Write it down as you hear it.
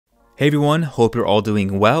Hey everyone, hope you're all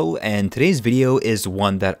doing well, and today's video is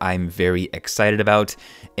one that I'm very excited about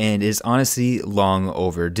and is honestly long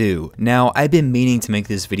overdue. Now, I've been meaning to make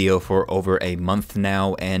this video for over a month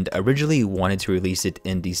now and originally wanted to release it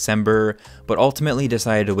in December, but ultimately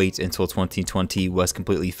decided to wait until 2020 was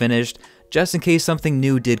completely finished, just in case something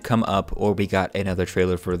new did come up or we got another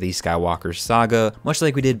trailer for the Skywalker Saga, much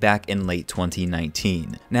like we did back in late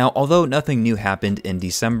 2019. Now, although nothing new happened in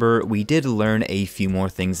December, we did learn a few more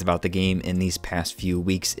things about the game in these past few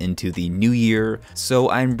weeks into the new year, so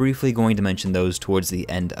I'm briefly going to mention those towards the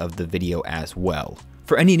end of the video as well.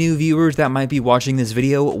 For any new viewers that might be watching this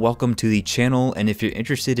video, welcome to the channel, and if you're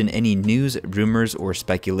interested in any news, rumors, or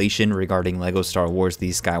speculation regarding LEGO Star Wars The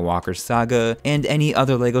Skywalker Saga, and any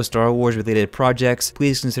other LEGO Star Wars related projects,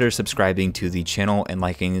 please consider subscribing to the channel and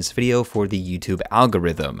liking this video for the YouTube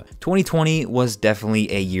algorithm. 2020 was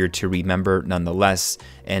definitely a year to remember nonetheless,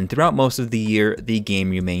 and throughout most of the year, the game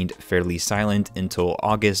remained fairly silent until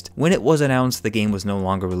August, when it was announced the game was no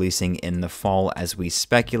longer releasing in the fall as we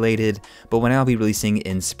speculated, but will now be releasing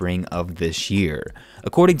in spring of this year.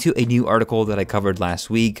 According to a new article that I covered last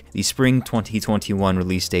week, the spring 2021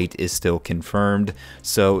 release date is still confirmed,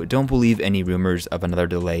 so don't believe any rumors of another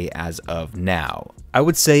delay as of now. I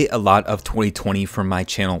would say a lot of 2020 from my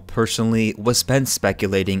channel personally was spent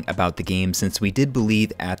speculating about the game, since we did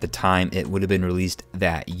believe at the time it would have been released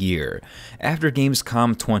that year. After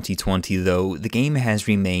Gamescom 2020 though, the game has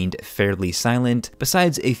remained fairly silent,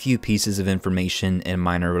 besides a few pieces of information and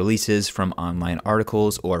minor releases from online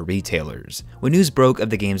articles or retailers. When news broke of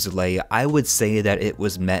the game's delay, I would say that it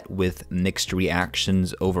was met with mixed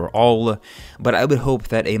reactions overall, but I would hope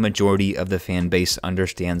that a majority of the fan base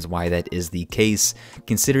understands why that is the case,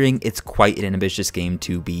 considering it's quite an ambitious game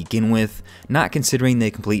to begin with, not considering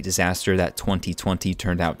the complete disaster that 2020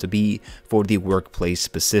 turned out to be for the workplace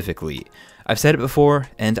specifically. I've said it before,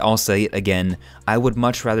 and I'll say it again, I would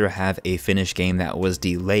much rather have a finished game that was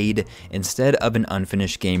delayed instead of an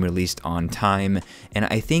unfinished game released on time, and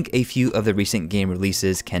I think a few of the recent game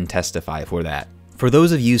releases can testify for that. For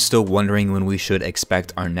those of you still wondering when we should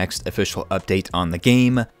expect our next official update on the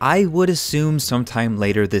game, I would assume sometime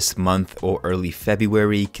later this month or early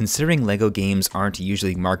February, considering LEGO games aren't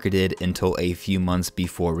usually marketed until a few months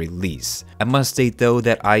before release. I must state though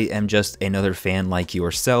that I am just another fan like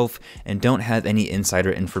yourself and don't have any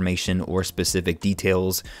insider information or specific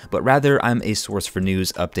details, but rather I'm a source for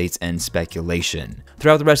news, updates, and speculation.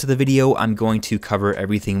 Throughout the rest of the video, I'm going to cover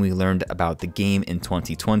everything we learned about the game in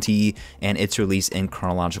 2020 and its release in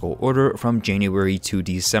chronological order from January to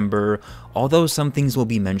December, although some things will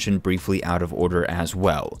be mentioned briefly out of order as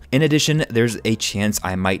well. In addition, there's a chance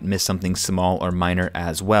I might miss something small or minor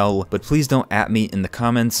as well, but please don't at me in the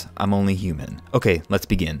comments, I'm only human. Okay, let's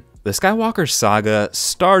begin. The Skywalker Saga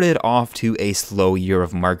started off to a slow year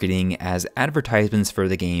of marketing as advertisements for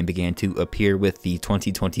the game began to appear with the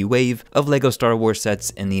 2020 wave of LEGO Star Wars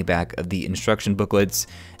sets in the back of the instruction booklets,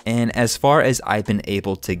 and as far as I've been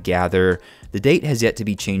able to gather, the date has yet to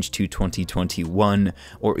be changed to 2021,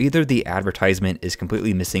 or either the advertisement is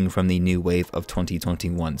completely missing from the new wave of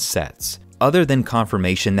 2021 sets. Other than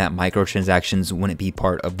confirmation that microtransactions wouldn't be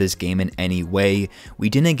part of this game in any way, we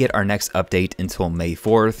didn't get our next update until May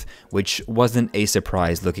 4th, which wasn't a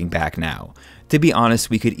surprise looking back now. To be honest,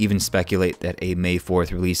 we could even speculate that a May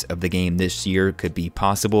 4th release of the game this year could be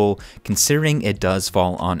possible, considering it does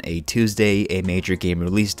fall on a Tuesday, a major game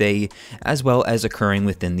release day, as well as occurring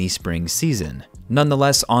within the spring season.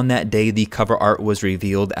 Nonetheless, on that day, the cover art was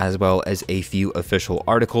revealed as well as a few official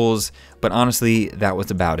articles, but honestly, that was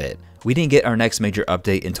about it. We didn't get our next major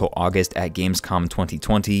update until August at Gamescom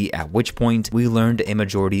 2020, at which point we learned a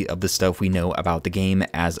majority of the stuff we know about the game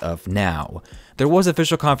as of now. There was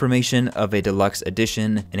official confirmation of a deluxe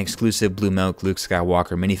edition, an exclusive Blue Milk Luke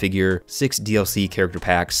Skywalker minifigure, 6 DLC character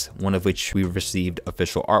packs, one of which we received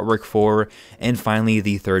official artwork for, and finally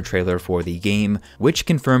the third trailer for the game, which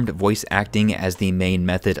confirmed voice acting as the main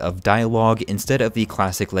method of dialogue instead of the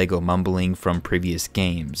classic LEGO mumbling from previous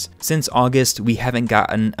games. Since August, we haven't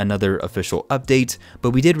gotten another official update,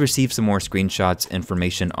 but we did receive some more screenshots,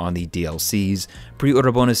 information on the DLCs,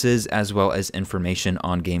 pre-order bonuses, as well as information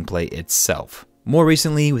on gameplay itself. More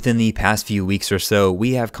recently, within the past few weeks or so,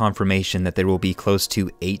 we have confirmation that there will be close to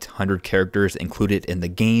 800 characters included in the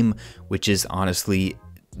game, which is honestly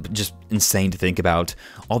just insane to think about,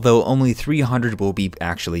 although only 300 will be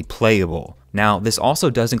actually playable. Now, this also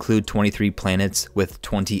does include 23 planets with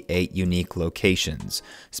 28 unique locations.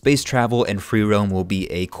 Space travel and free roam will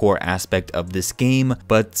be a core aspect of this game,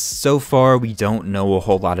 but so far we don't know a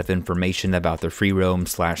whole lot of information about the free roam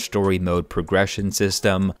 / story mode progression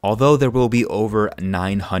system, although there will be over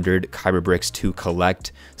 900 Kyber bricks to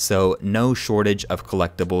collect, so no shortage of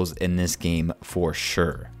collectibles in this game for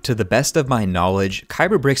sure. To the best of my knowledge,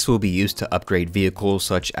 Kyber bricks will be used to upgrade vehicles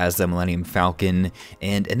such as the Millennium Falcon,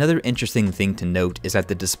 and another interesting thing to note is that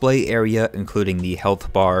the display area, including the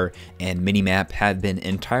health bar and minimap, have been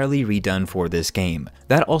entirely redone for this game.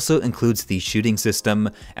 That also includes the shooting system,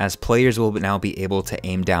 as players will now be able to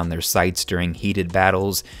aim down their sights during heated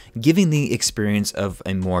battles, giving the experience of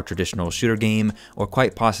a more traditional shooter game, or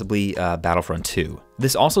quite possibly Battlefront 2.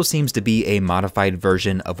 This also seems to be a modified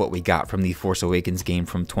version of what we got from the Force Awakens game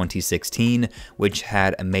from 2016, which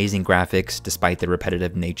had amazing graphics despite the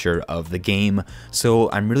repetitive nature of the game, so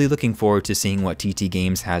I'm really looking forward to seeing what TT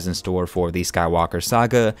Games has in store for the Skywalker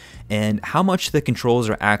Saga, and how much the controls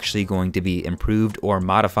are actually going to be improved or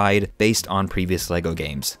modified based on previous LEGO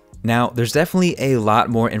games. Now, there's definitely a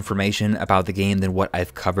lot more information about the game than what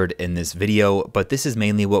I've covered in this video, but this is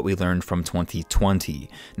mainly what we learned from 2020.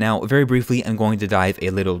 Now, very briefly, I'm going to dive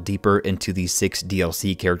a little deeper into the 6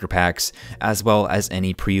 DLC character packs, as well as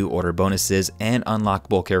any pre-order bonuses and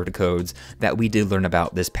unlockable character codes that we did learn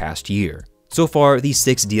about this past year. So far, these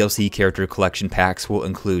 6 DLC character collection packs will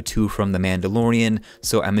include 2 from The Mandalorian,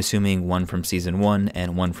 so I'm assuming 1 from Season 1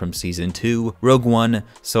 and 1 from Season 2, Rogue One,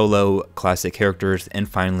 Solo, classic characters, and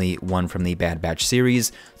finally 1 from the Bad Batch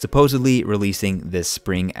series, supposedly releasing this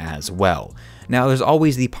spring as well. Now, there's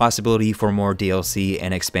always the possibility for more DLC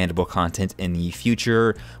and expandable content in the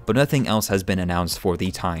future, but nothing else has been announced for the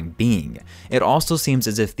time being. It also seems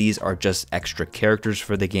as if these are just extra characters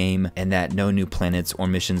for the game, and that no new planets or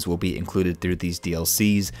missions will be included through these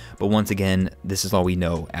DLCs, but once again, this is all we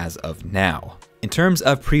know as of now. In terms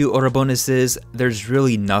of pre-order bonuses, there's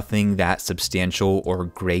really nothing that substantial or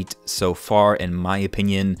great so far in my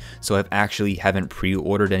opinion, so I actually haven't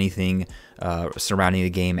pre-ordered anything surrounding the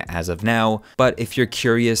game as of now, but if you're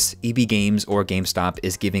curious, EB Games or GameStop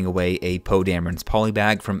is giving away a Poe Dameron's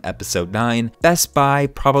polybag from episode 9. Best Buy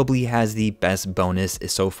probably has the best bonus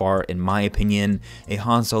so far in my opinion, a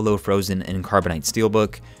Han Solo Frozen in Carbonite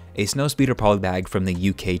Steelbook, a Snowspeeder polybag from the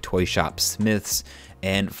UK toy shop Smiths,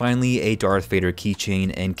 and finally a Darth Vader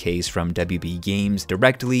keychain and case from WB Games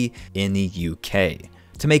directly in the UK.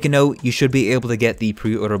 To make a note, you should be able to get the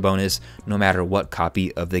pre-order bonus no matter what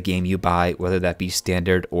copy of the game you buy, whether that be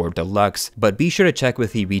standard or deluxe, but be sure to check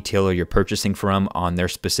with the retailer you're purchasing from on their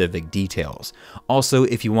specific details. Also,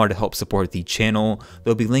 if you want to help support the channel,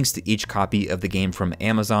 there'll be links to each copy of the game from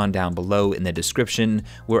Amazon down below in the description,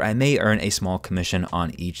 where I may earn a small commission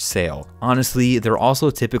on each sale. Honestly, they're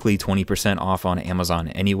also typically 20% off on Amazon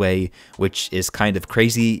anyway, which is kind of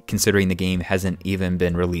crazy considering the game hasn't even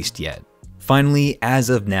been released yet. Finally, as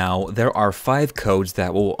of now, there are 5 codes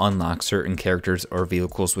that will unlock certain characters or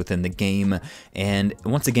vehicles within the game, and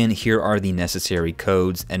once again, here are the necessary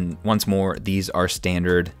codes, and once more, these are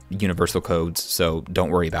standard universal codes, so don't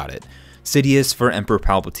worry about it. Sidious for Emperor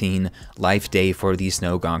Palpatine, Life Day for the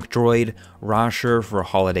Snow Gonk droid, Rasher for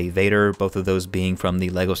Holiday Vader, both of those being from the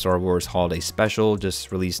LEGO Star Wars Holiday Special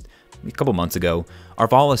just released a couple months ago,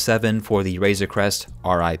 Arvala 7 for the Razor Crest,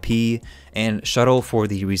 RIP, and Shuttle for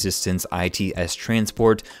the Resistance ITS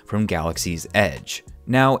transport from Galaxy's Edge.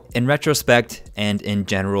 Now, in retrospect and in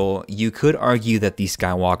general, you could argue that the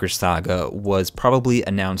Skywalker Saga was probably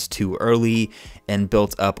announced too early and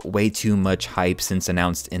built up way too much hype since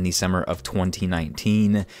announced in the summer of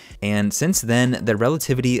 2019, and since then, the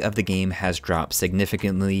relativity of the game has dropped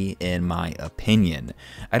significantly in my opinion.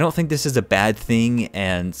 I don't think this is a bad thing,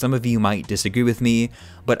 and some of you might disagree with me,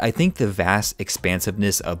 but I think the vast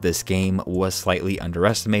expansiveness of this game was slightly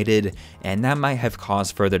underestimated, and that might have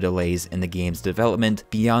caused further delays in the game's development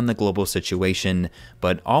beyond the global situation,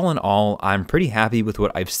 but all in all, I'm pretty happy with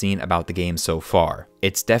what I've seen about the game so far.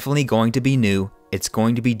 It's definitely going to be new, it's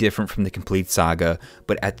going to be different from the complete saga,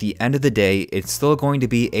 but at the end of the day, it's still going to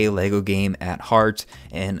be a LEGO game at heart,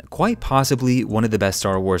 and quite possibly one of the best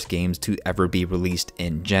Star Wars games to ever be released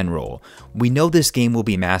in general. We know this game will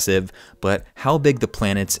be massive, but how big the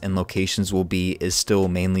planets and locations will be is still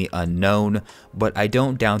mainly unknown, but I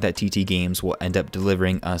don't doubt that TT Games will end up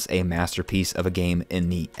delivering us a masterpiece of a game in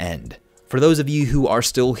the end. For those of you who are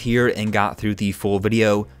still here and got through the full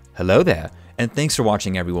video, hello there, and thanks for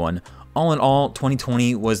watching everyone. All in all,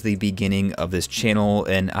 2020 was the beginning of this channel,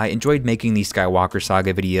 and I enjoyed making these Skywalker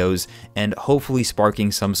Saga videos and hopefully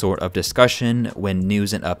sparking some sort of discussion when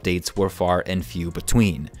news and updates were far and few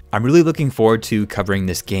between. I'm really looking forward to covering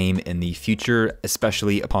this game in the future,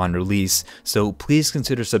 especially upon release, so please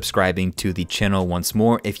consider subscribing to the channel once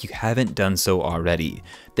more if you haven't done so already.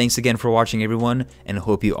 Thanks again for watching everyone, and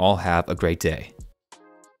hope you all have a great day.